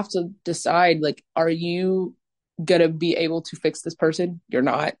have to decide, like, are you gonna be able to fix this person? You're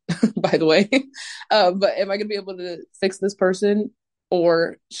not, by the way. But am I gonna be able to fix this person,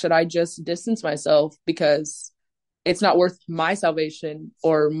 or should I just distance myself because it's not worth my salvation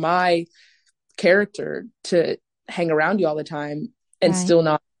or my character to hang around you all the time and Right. still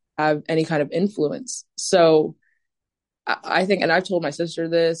not have any kind of influence? So I think, and I've told my sister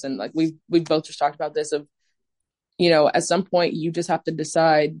this, and like we've both just talked about this, of, at some point you just have to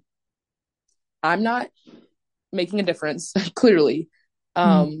decide, I'm not making a difference. Clearly,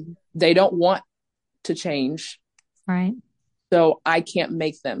 Mm, they don't want to change, right. so I can't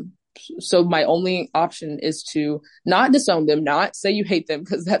make them. So my only option is to not disown them, not say you hate them,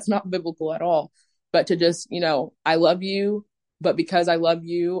 because that's not biblical at all, but to just, I love you, but because I love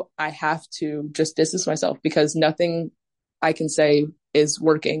you, I have to just distance myself because nothing I can say is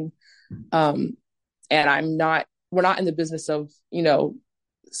working. Um, and we're not in the business of,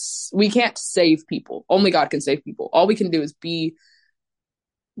 we can't save people. Only God can save people. All we can do is be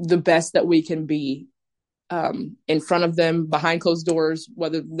the best that we can be, in front of them, behind closed doors,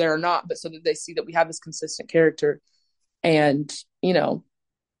 whether they're or not, but so that they see that we have this consistent character. And,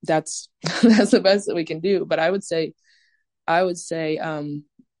 that's that's the best that we can do. But I would say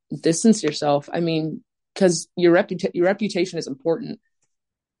distance yourself. I mean, because your reputation is important.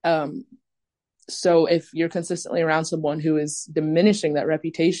 Um, so if you're consistently around someone who is diminishing that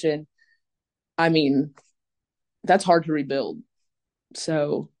reputation, I mean, that's hard to rebuild.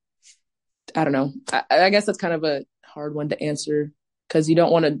 So I don't know. I guess that's kind of a hard one to answer because you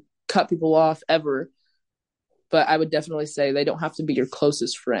don't want to cut people off ever. But I would definitely say they don't have to be your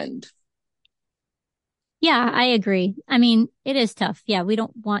closest friend. Yeah, I agree. I mean, it is tough. Yeah, we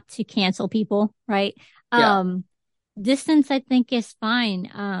don't want to cancel people, right? Yeah. Um, Distance, I think, is fine.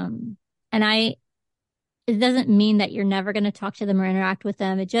 And it doesn't mean that you're never going to talk to them or interact with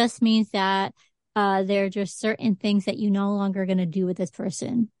them. It just means that there are just certain things that you no longer going to do with this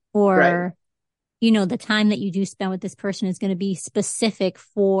person, Right. or the time that you do spend with this person is going to be specific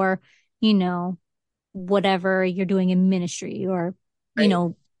for, you know, whatever you're doing in ministry, or, you Right.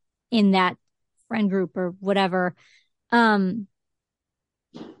 know, in that friend group or whatever. Um,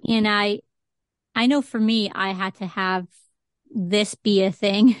 and I know for me, I had to have this be a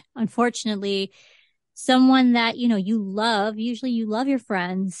thing. Unfortunately, someone that, you love, usually you love your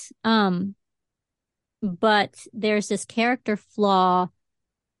friends. But there's this character flaw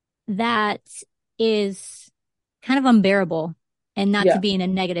that is kind of unbearable, and not to Yeah. be in a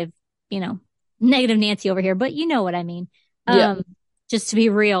negative, you know, negative Nancy over here, but you know what I mean. Yeah. Um, just to be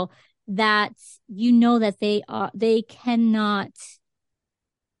real, that that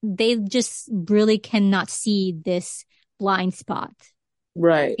they just really cannot see this blind spot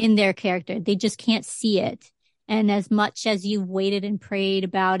Right. in their character. They just can't see it. And as much as you've waited and prayed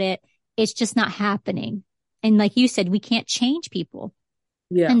about it, it's just not happening. And like you said, we can't change people.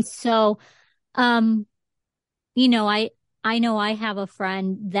 Yeah. And so, um, you know, I I know I have a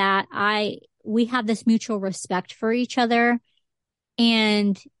friend that I we have this mutual respect for each other,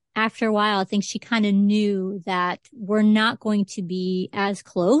 and after a while, I think she kind of knew that we're not going to be as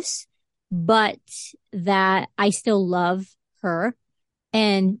close, but that I still love her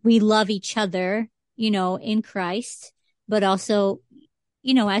and we love each other, in Christ, but also,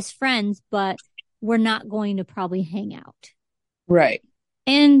 as friends, but we're not going to probably hang out. Right.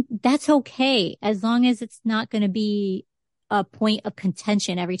 And that's okay as long as it's not going to be a point of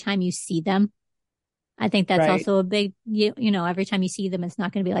contention every time you see them. I think that's Right. also a big, every time you see them, it's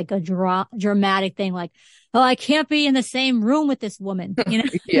not going to be like a dramatic thing like, oh, I can't be in the same room with this woman.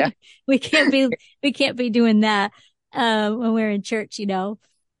 Yeah. We can't be doing that, when we're in church.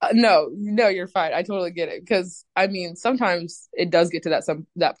 No, no, you're fine. I totally get it. Because I mean, sometimes it does get to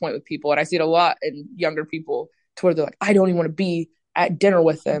that point with people, and I see it a lot in younger people to where they're like, I don't even want to be at dinner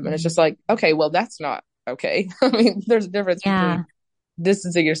with them, and it's just like, okay, well, that's not okay. I mean, there's a difference Yeah. between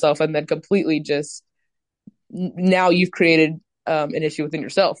distancing yourself and then completely just now you've created an issue within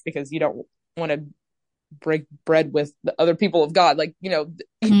yourself because you don't want to break bread with the other people of God. Like,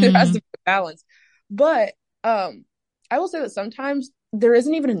 there has to be a balance. But I will say that sometimes there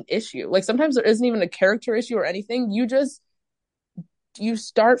isn't even an issue. Like sometimes there isn't even a character issue or anything. You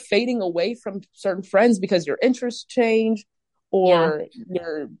start fading away from certain friends because your interests change Yeah. or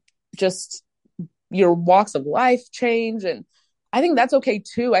just your walks of life change. And I think that's okay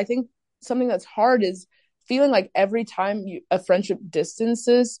too. I think something that's hard is feeling like every time a friendship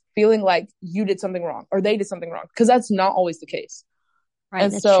distances, feeling like you did something wrong or they did something wrong, because that's not always the case. Right.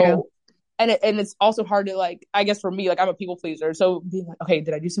 And That's true. so, and it's also hard to like, I guess for me, like I'm a people pleaser. So being like, okay,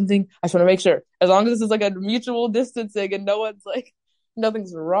 did I do something? I just want to make sure. As long as this is like a mutual distancing and no one's like,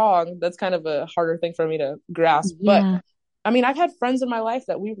 nothing's wrong, that's kind of a harder thing for me to grasp. But Yeah. I mean, I've had friends in my life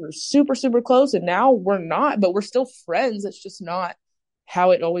that we were super, super close and now we're not, but we're still friends. It's just not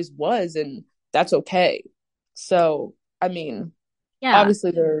how it always was. And that's okay. So, I mean, Yeah.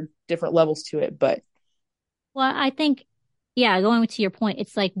 obviously there are different levels to it, but Well, I think, yeah, going to your point,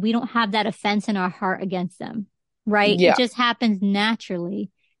 it's like we don't have that offense in our heart against them, right? It yeah, just happens naturally.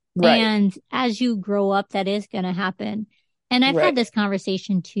 right, And as you grow up, that is going to happen. And I've had right. this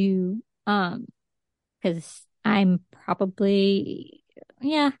conversation too, because I'm probably,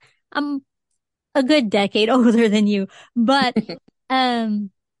 yeah, I'm a good decade older than you, but,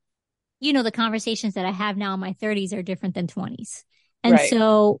 um, the conversations that I have now in my 30s are different than 20s. And Right,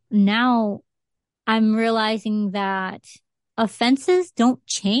 so now I'm realizing that offenses don't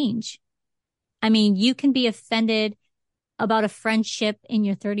change. I mean, you can be offended about a friendship in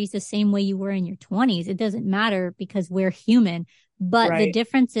your 30s the same way you were in your 20s. It doesn't matter because we're human. But the right,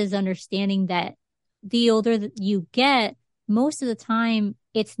 difference is understanding that the older that you get, most of the time,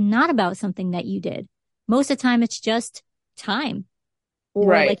 it's not about something that you did. Most of the time, it's just time. Or,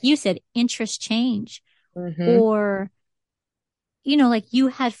 right. like you said, interest change. Mm-hmm. Or, like you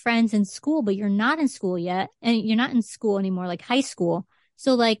had friends in school, but you're not in school yet. And you're not in school anymore, like high school.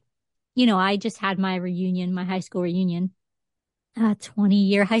 So, like, I just had my reunion, my high school reunion,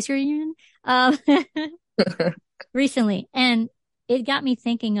 20-year high school reunion, uh, recently. And it got me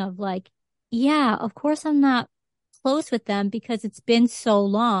thinking of like, yeah, of course I'm not close with them because it's been so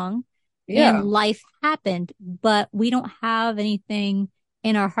long and Yeah, life happened, but we don't have anything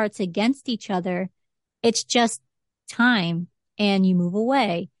in our hearts against each other. It's just time and you move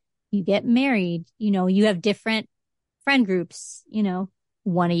away, you get married, you have different friend groups,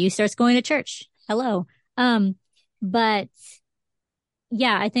 one of you starts going to church. Hello. But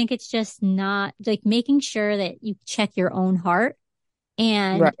yeah, I think it's just not like making sure that you check your own heart.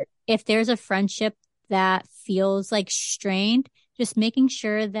 And right. if there's a friendship that feels like strained, just making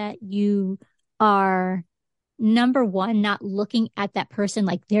sure that you are number one, not looking at that person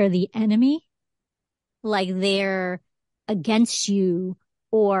like they're the enemy, like they're against you.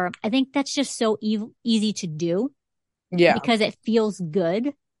 Or I think that's just so easy to do Yeah. because it feels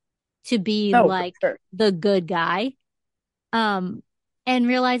good to be No, for like sure. the good guy. Um, and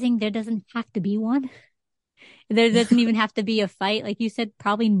realizing there doesn't have to be one. There doesn't even have to be a fight. Like you said,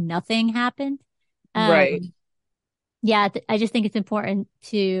 probably nothing happened. Right. Um, yeah, I just think it's important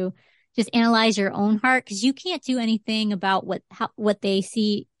to just analyze your own heart because you can't do anything about what they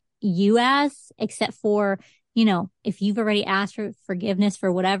see you as, except for, if you've already asked for forgiveness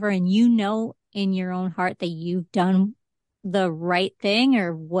for whatever, and in your own heart that you've done the right thing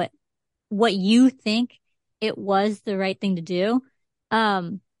or what you think it was the right thing to do.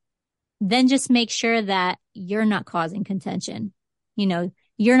 Um, then just make sure that you're not causing contention.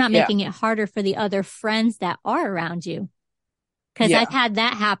 You're not Yeah. making it harder for the other friends that are around you. Cause I've Yeah. had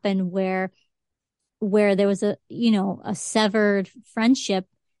that happen where there was a severed friendship.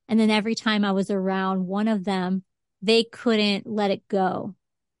 And then every time I was around one of them, they couldn't let it go.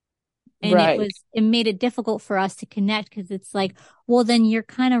 And Right. it made it difficult for us to connect because it's like, well, then you're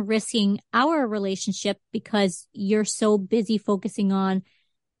kind of risking our relationship because you're so busy focusing on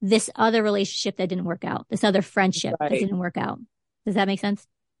this other relationship that didn't work out, this other friendship that Right. didn't work out. Does that make sense?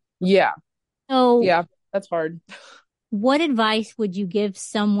 Yeah. So, Yeah. That's hard. what advice would you give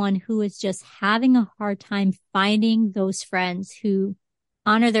someone who is just having a hard time finding those friends who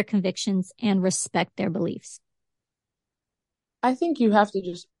honor their convictions and respect their beliefs? I think you have to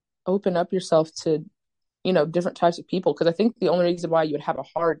just open up yourself to, different types of people. Because I think the only reason why you would have a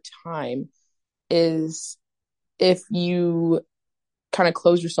hard time is if you kind of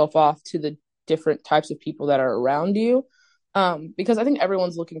close yourself off to the different types of people that are around you. Because I think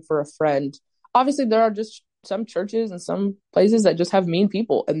everyone's looking for a friend. Obviously, there are just some churches and some places that just have mean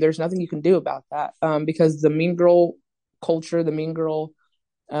people, and there's nothing you can do about that. Because the mean girl culture, the mean girl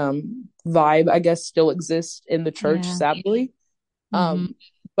vibe, I guess, still exists in the church, Yeah. sadly. Mm-hmm.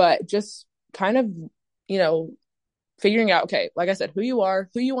 But just kind of, you know, figuring out, okay, like I said, who you are,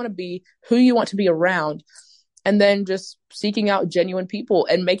 who you want to be, who you want to be around, and then just seeking out genuine people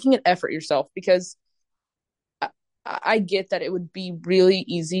and making an effort yourself. Because I get that it would be really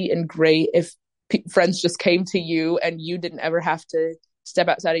easy and great if friends just came to you and you didn't ever have to step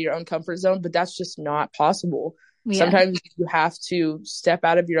outside of your own comfort zone, but that's just not possible. Yeah. Sometimes you have to step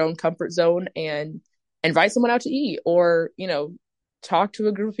out of your own comfort zone and invite someone out to eat, or, talk to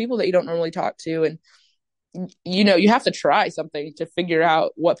a group of people that you don't normally talk to. And, you have to try something to figure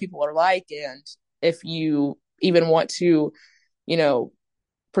out what people are like. And if you even want to, you know,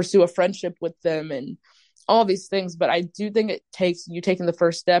 pursue a friendship with them and all these things. But I do think it takes you taking the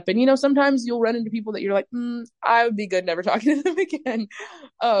first step. And, sometimes you'll run into people that you're like, I would be good never talking to them again.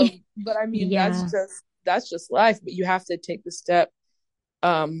 But I mean, Yeah. that's just life. But you have to take the step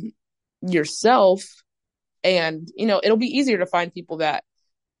yourself. And, it'll be easier to find people that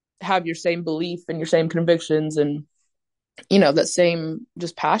have your same belief and your same convictions and, that same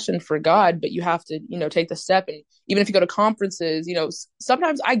just passion for God. But you have to, take the step. And even if you go to conferences,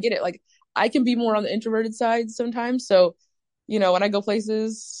 sometimes I get it. Like, I can be more on the introverted side sometimes. So, when I go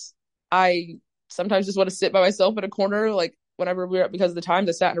places, I sometimes just want to sit by myself in a corner. Like, whenever we were, because of the times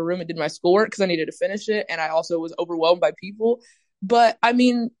I sat in a room and did my schoolwork because I needed to finish it. And I also was overwhelmed by people. But I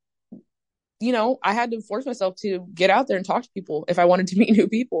mean, I had to force myself to get out there and talk to people if I wanted to meet new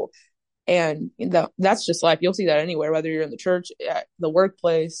people. And that's just life. You'll see that anywhere, whether you're in the church, at the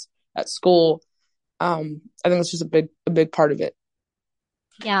workplace, at school. I think it's just a big part of it.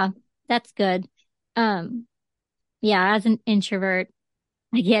 Yeah, that's good. Um, yeah, as an introvert,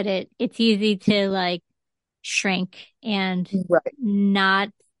 I get it. It's easy to like shrink and Right. not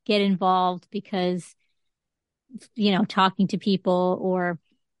get involved because, talking to people or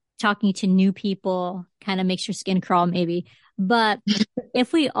talking to new people kind of makes your skin crawl maybe. But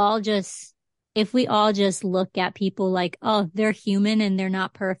if we all just look at people like, oh, they're human and they're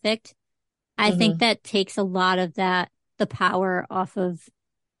not perfect, I think Mm-hmm. that takes a lot of the power off of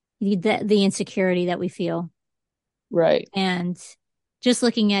the insecurity that we feel. Right. And just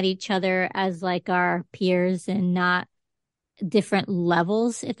looking at each other as like our peers and not different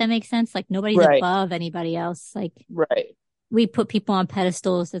levels, if that makes sense. Like nobody's Right. above anybody else. Like Right. we put people on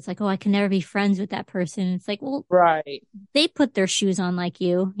pedestals. It's like, oh, I can never be friends with that person. It's like, well, Right. they put their shoes on like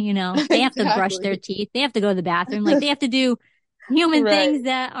you, they have to brush their Exactly. teeth. They have to go to the bathroom. Like they have to do human Right. things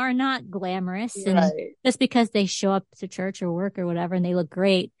that are not glamorous. And Right. just because they show up to church or work or whatever and they look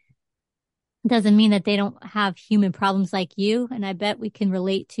great doesn't mean that they don't have human problems like you. And I bet we can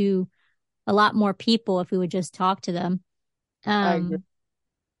relate to a lot more people if we would just talk to them. I agree. Um,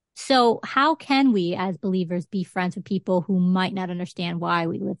 so how can we as believers be friends with people who might not understand why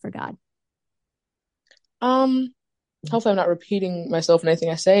we live for God? Um, Hopefully I'm not repeating myself in anything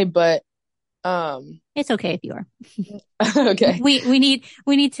I say, but It's okay if you are. okay. We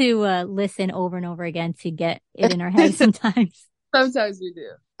need to listen over and over again to get it in our head sometimes. Sometimes we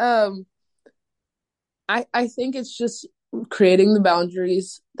do. I think it's just creating the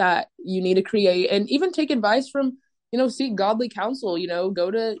boundaries that you need to create, and even take advice from, seek godly counsel,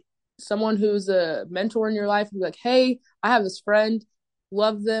 go to someone who's a mentor in your life and be like, hey, I have this friend,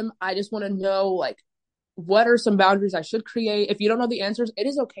 love them. I just want to know, like, what are some boundaries I should create? If you don't know the answers, it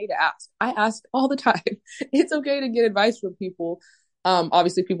is okay to ask. I ask all the time. It's okay to get advice from people.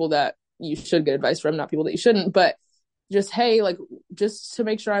 Obviously people that you should get advice from, not people that you shouldn't, but just, hey, like, just to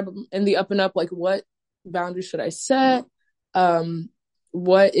make sure I'm in the up and up, like, what boundaries should I set?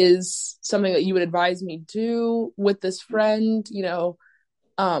 What is something that you would advise me do with this friend?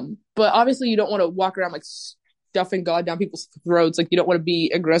 But obviously you don't want to walk around like stuffing God down people's throats. Like, you don't want to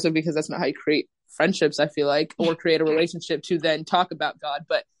be aggressive because that's not how you create friendships, I feel like, or create a relationship to then talk about God.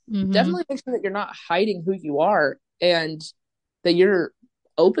 But Mm-hmm. definitely make sure that you're not hiding who you are and that you're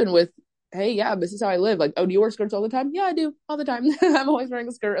open with, hey, yeah, this is how I live. Like, oh, do you wear skirts all the time? Yeah, I do all the time. I'm always wearing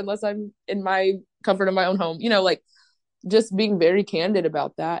a skirt unless I'm in my comfort of my own home. Like just being very candid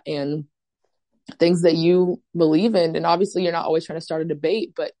about that and things that you believe in. And obviously, you're not always trying to start a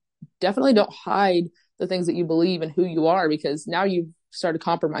debate, but definitely don't hide the things that you believe and who you are, because now you've started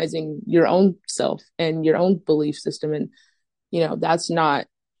compromising your own self and your own belief system. And, that's not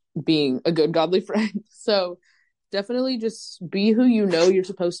being a good, godly friend. So definitely just be who you're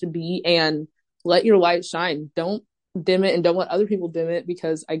supposed to be and let your light shine. Don't dim it and don't let other people dim it,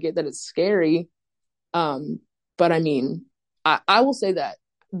 because I get that it's scary. But I mean, I will say that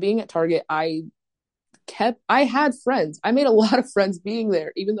being at Target, I had friends. I made a lot of friends being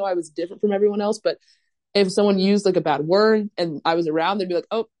there, even though I was different from everyone else. But if someone used like a bad word and I was around, they'd be like,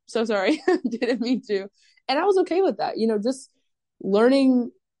 oh, so sorry. Didn't mean to. And I was okay with that. Just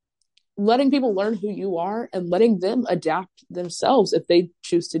letting people learn who you are and letting them adapt themselves if they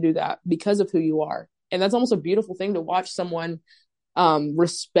choose to do that because of who you are. And that's almost a beautiful thing to watch someone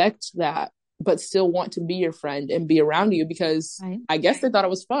respect that, but still want to be your friend and be around you, because Right. I guess they thought it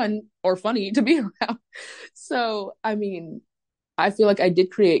was fun or funny to be around. So, I mean, I feel like I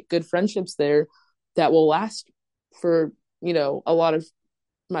did create good friendships there that will last for, a lot of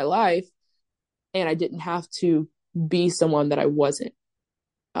my life. And I didn't have to be someone that I wasn't.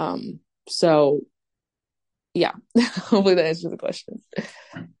 So yeah, hopefully that answers the question.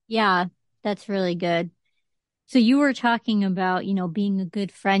 Yeah, that's really good. So you were talking about, being a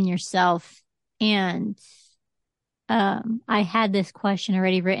good friend yourself. And I had this question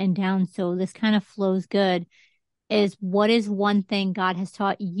already written down, so this kind of flows good. Is what is one thing God has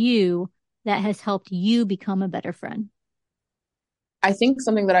taught you that has helped you become a better friend? I think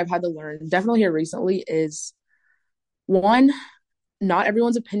something that I've had to learn definitely here recently is, one, not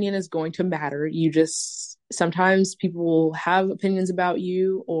everyone's opinion is going to matter. Sometimes people will have opinions about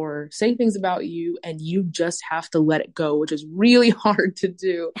you or say things about you, and you just have to let it go, which is really hard to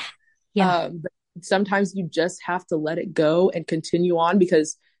do. Yeah. But sometimes you just have to let it go and continue on,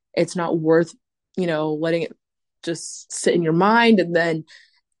 because it's not worth, letting it just sit in your mind and then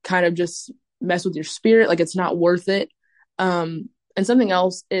kind of just mess with your spirit. Like, it's not worth it. And something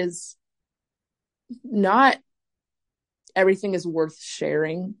else is, not everything is worth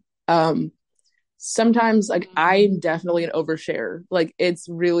sharing. Sometimes, like, I'm definitely an oversharer. Like, it's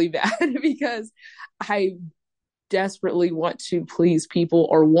really bad because I desperately want to please people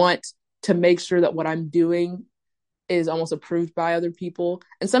or want to make sure that what I'm doing is almost approved by other people.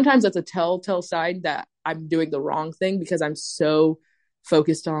 And sometimes that's a telltale sign that I'm doing the wrong thing, because I'm so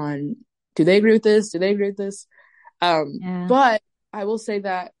focused on, do they agree with this? Do they agree with this? Yeah. But I will say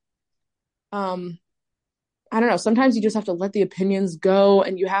that, I don't know, sometimes you just have to let the opinions go,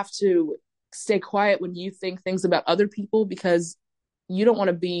 and you have to stay quiet when you think things about other people, because you don't want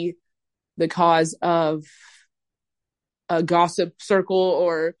to be the cause of a gossip circle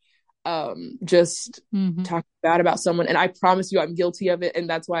or just Mm-hmm. talk bad about someone. And I promise you, I'm guilty of it. And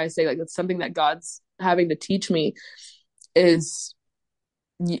that's why I say, like, that's something that God's having to teach me is,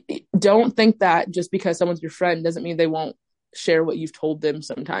 don't think that just because someone's your friend doesn't mean they won't share what you've told them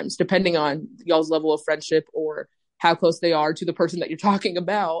sometimes, depending on y'all's level of friendship or how close they are to the person that you're talking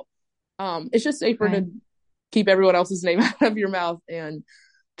about. It's just safer Right. to keep everyone else's name out of your mouth and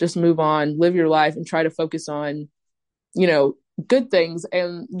just move on, live your life, and try to focus on, good things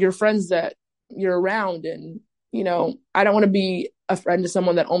and your friends that you're around. And, I don't want to be a friend to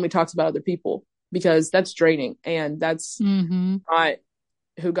someone that only talks about other people, because that's draining and that's Mm-hmm. not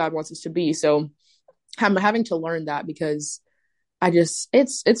who God wants us to be. So I'm having to learn that, because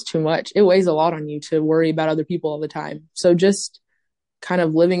it's too much. It weighs a lot on you to worry about other people all the time. So just kind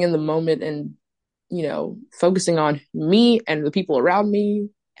of living in the moment and, focusing on me and the people around me,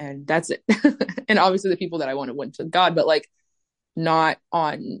 and that's it. And obviously the people that I want to win to God, but like not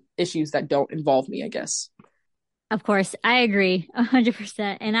on issues that don't involve me, I guess. Of course, I agree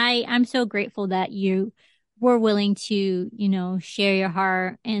 100%. And I'm so grateful that you were willing to, share your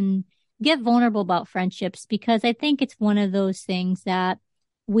heart and get vulnerable about friendships, because I think it's one of those things that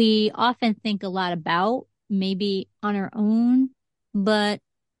we often think a lot about, maybe on our own, but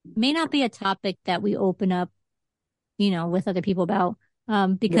may not be a topic that we open up, with other people about,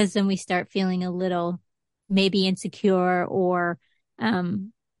 because then we start feeling a little maybe insecure, or,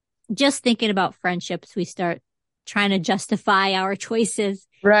 um, just thinking about friendships, we start trying to justify our choices.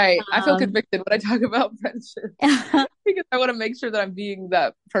 Right. I feel Um, convicted when I talk about friendship because I want to make sure that I'm being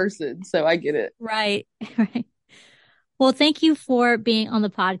that person. So I get it. right, right. Well, thank you for being on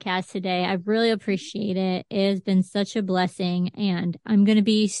the podcast today. I really appreciate it. It has been such a blessing, and I'm going to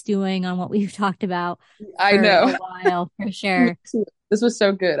be stewing on what we've talked about I for a know. while, for Me sure. too. This was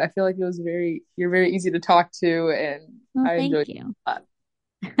so good. I feel like you're very easy to talk to, and Well, I thank enjoyed it you. a lot.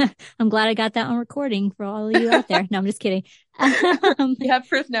 I'm glad I got that on recording for all of you out there. No, I'm just kidding. You have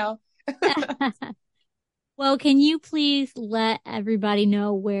proof now. Well, can you please let everybody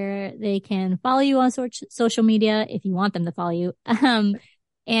know where they can follow you on social media if you want them to follow you, and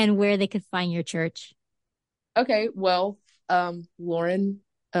where they could find your church? Okay, well, Lauren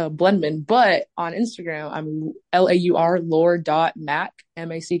Blendman, but on Instagram, I'm LAUR Mack,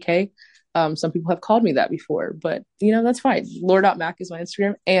 MACK. Some people have called me that before, but that's fine. Mack is my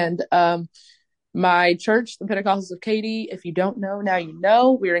Instagram. And my church, the Pentecostals of Katy, if you don't know, now you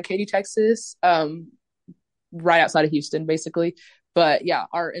know. We're in Katy, Texas, right outside of Houston, basically. But yeah,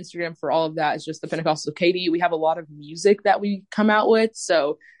 our Instagram for all of that is just the Pentecostals of Katy. We have a lot of music that we come out with.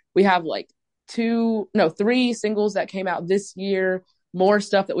 So we have like 3 singles that came out this year, more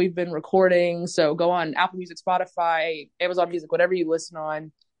stuff that we've been recording. So go on Apple Music, Spotify, Amazon Music, whatever you listen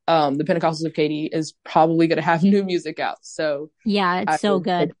on. The Pentecostals of Katy is probably going to have new music out. So yeah, it's so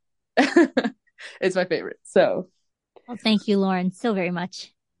good. It's my favorite. So well, thank you, Lauren, so very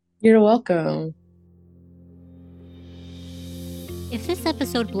much. You're welcome. If this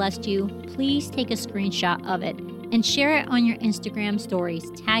episode blessed you, please take a screenshot of it and share it on your Instagram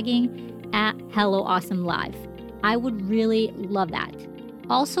stories, tagging at Hello Awesome Live. I would really love that.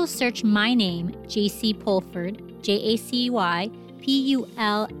 Also search my name, JC Pulford,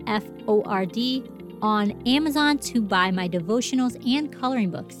 JACYPULFORD, on Amazon to buy my devotionals and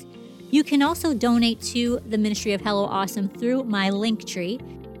coloring books. You can also donate to the Ministry of Hello Awesome through my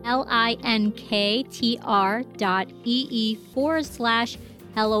Linktree,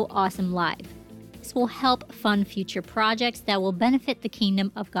 linktr.ee/Hello Awesome Live. This will help fund future projects that will benefit the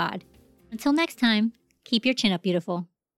kingdom of God. Until next time, keep your chin up, beautiful.